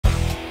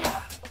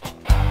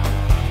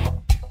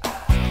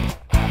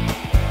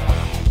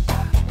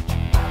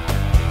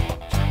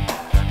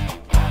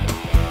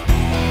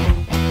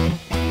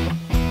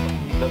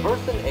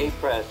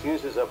press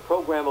uses a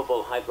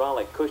programmable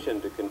hydraulic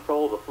cushion to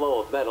control the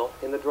flow of metal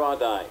in the draw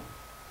die.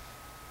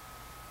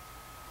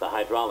 The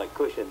hydraulic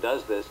cushion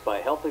does this by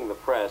helping the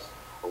press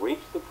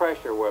reach the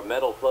pressure where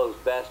metal flows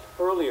best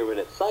earlier in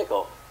its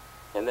cycle,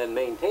 and then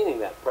maintaining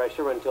that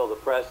pressure until the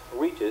press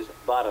reaches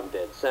bottom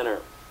dead center.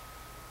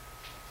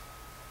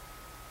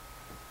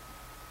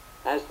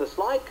 As the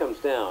slide comes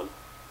down,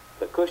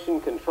 the cushion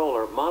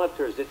controller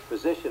monitors its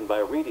position by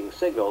reading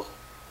signals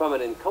from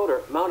an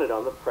encoder mounted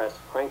on the press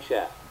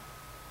crankshaft.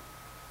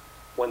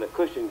 When the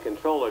cushion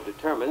controller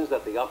determines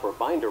that the upper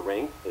binder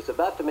ring is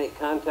about to make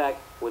contact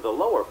with the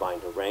lower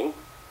binder ring,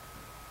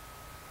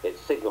 it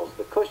signals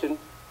the cushion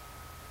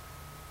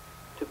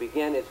to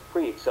begin its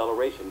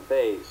pre-acceleration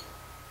phase.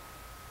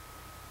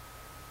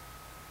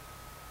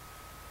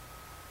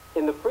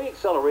 In the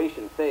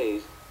pre-acceleration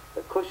phase,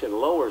 the cushion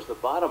lowers the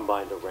bottom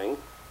binder ring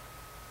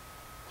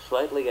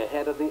slightly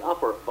ahead of the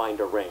upper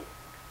binder ring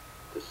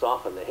to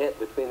soften the hit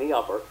between the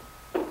upper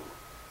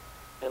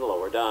and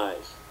lower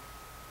dies.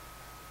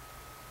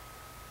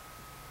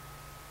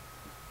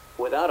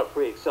 Without a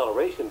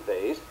pre-acceleration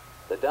phase,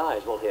 the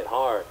dies will hit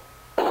hard.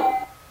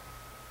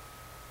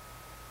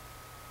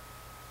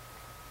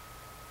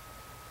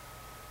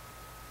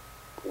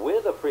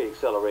 With a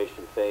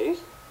pre-acceleration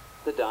phase,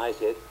 the dies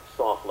hit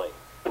softly.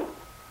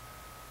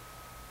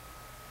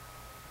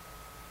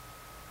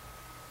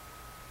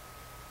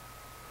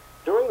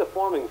 During the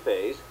forming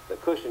phase, the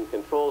cushion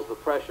controls the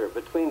pressure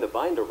between the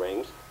binder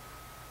rings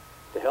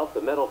to help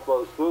the metal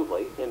flow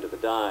smoothly into the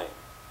die.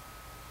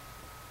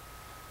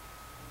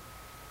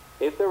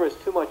 If there is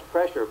too much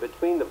pressure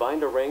between the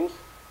binder rings,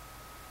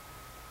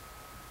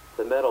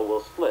 the metal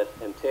will split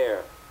and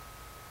tear.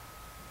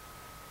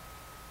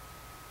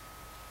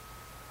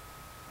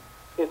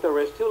 If there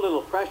is too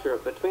little pressure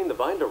between the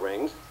binder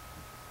rings,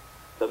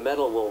 the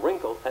metal will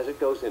wrinkle as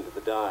it goes into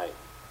the die.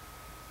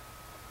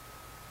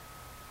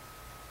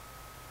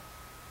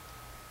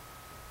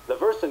 The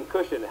Versant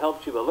cushion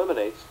helps you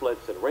eliminate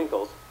splits and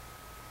wrinkles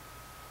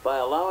by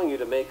allowing you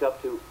to make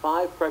up to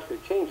 5 pressure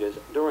changes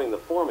during the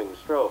forming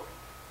stroke.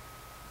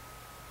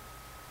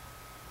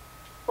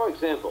 For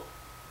example,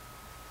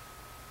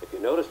 if you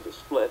noticed a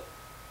split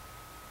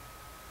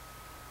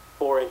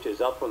 4 inches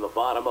up from the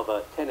bottom of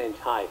a 10-inch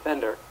high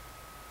fender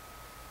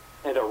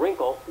and a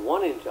wrinkle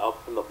 1 inch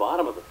up from the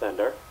bottom of the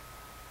fender,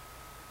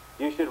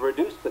 you should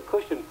reduce the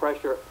cushion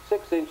pressure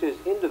 6 inches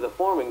into the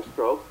forming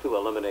stroke to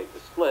eliminate the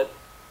split,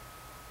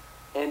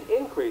 and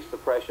increase the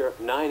pressure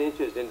 9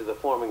 inches into the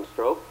forming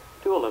stroke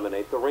to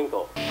eliminate the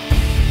wrinkle.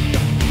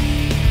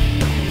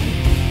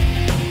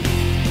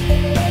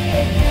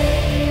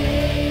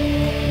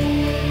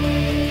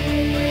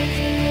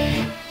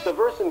 The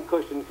Versant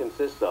cushion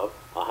consists of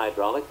a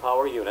hydraulic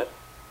power unit,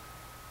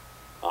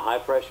 a high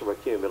pressure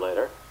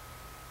accumulator,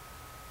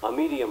 a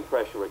medium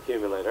pressure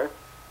accumulator,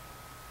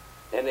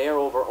 an air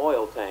over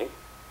oil tank,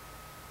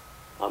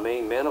 a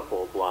main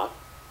manifold block,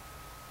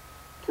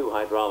 2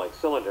 hydraulic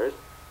cylinders,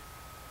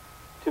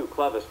 2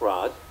 clevis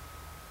rods,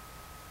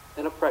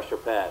 and a pressure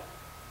pad.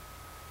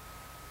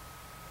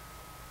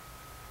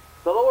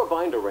 The lower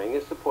binder ring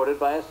is supported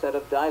by a set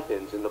of die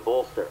pins in the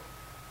bolster.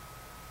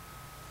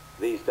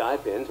 These die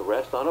pins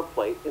rest on a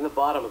plate in the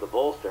bottom of the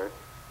bolster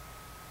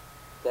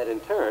that in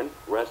turn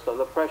rests on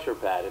the pressure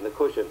pad in the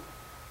cushion.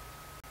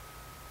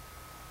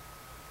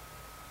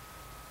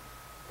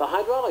 The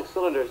hydraulic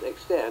cylinders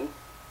extend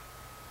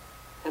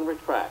and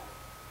retract.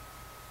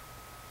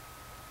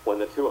 When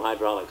the 2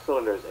 hydraulic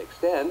cylinders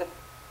extend,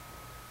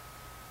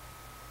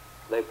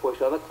 they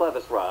push on the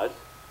clevis rods,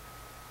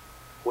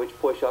 which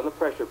push on the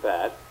pressure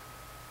pad,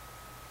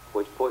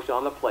 which push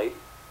on the plate,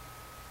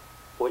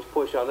 which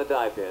push on the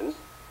die pins,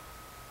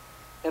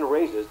 and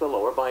raises the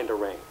lower binder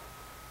ring.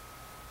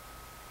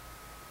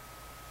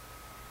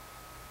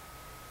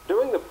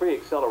 During the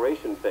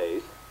pre-acceleration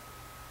phase,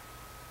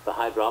 the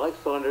hydraulic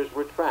cylinders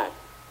retract,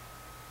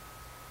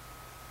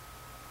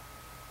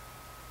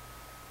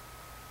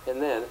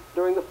 and then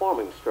during the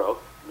forming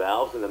stroke,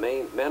 valves in the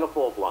main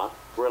manifold block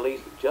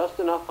release just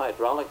enough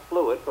hydraulic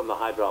fluid from the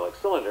hydraulic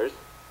cylinders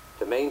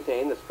to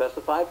maintain the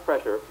specified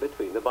pressure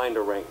between the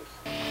binder rings.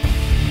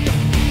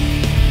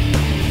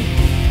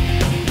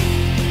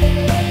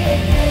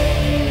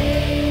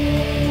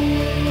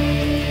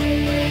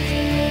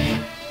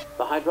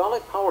 The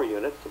hydraulic power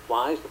unit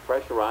supplies the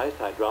pressurized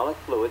hydraulic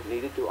fluid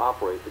needed to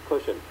operate the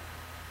cushion.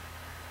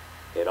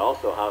 It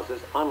also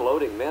houses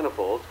unloading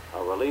manifolds,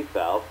 a relief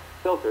valve,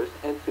 filters,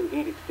 and 2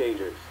 heat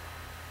exchangers.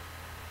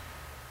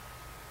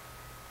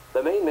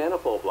 The main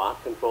manifold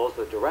block controls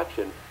the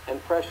direction and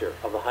pressure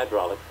of the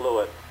hydraulic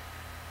fluid.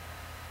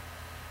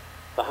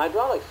 The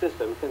hydraulic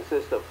system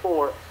consists of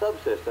 4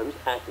 subsystems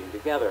acting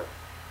together.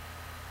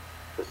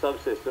 The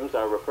subsystems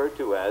are referred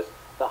to as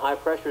the high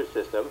pressure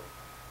system,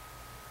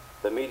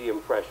 the medium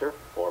pressure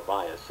or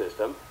bias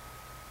system,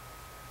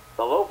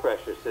 the low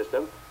pressure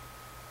system,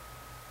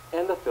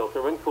 and the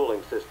filter and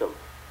cooling system.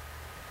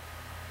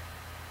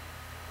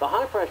 The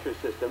high pressure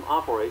system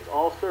operates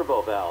all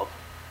servo valves,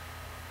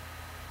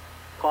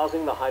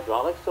 causing the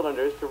hydraulic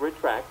cylinders to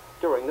retract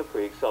during the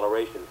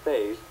pre-acceleration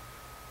phase,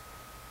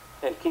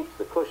 and keeps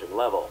the cushion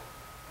level.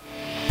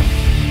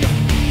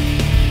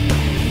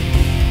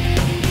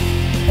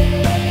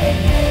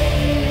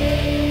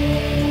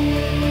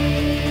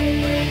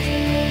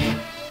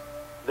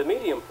 The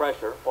medium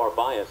pressure or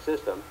bias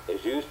system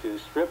is used to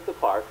strip the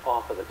part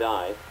off of the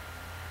die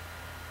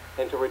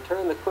and to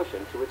return the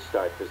cushion to its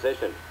start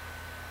position.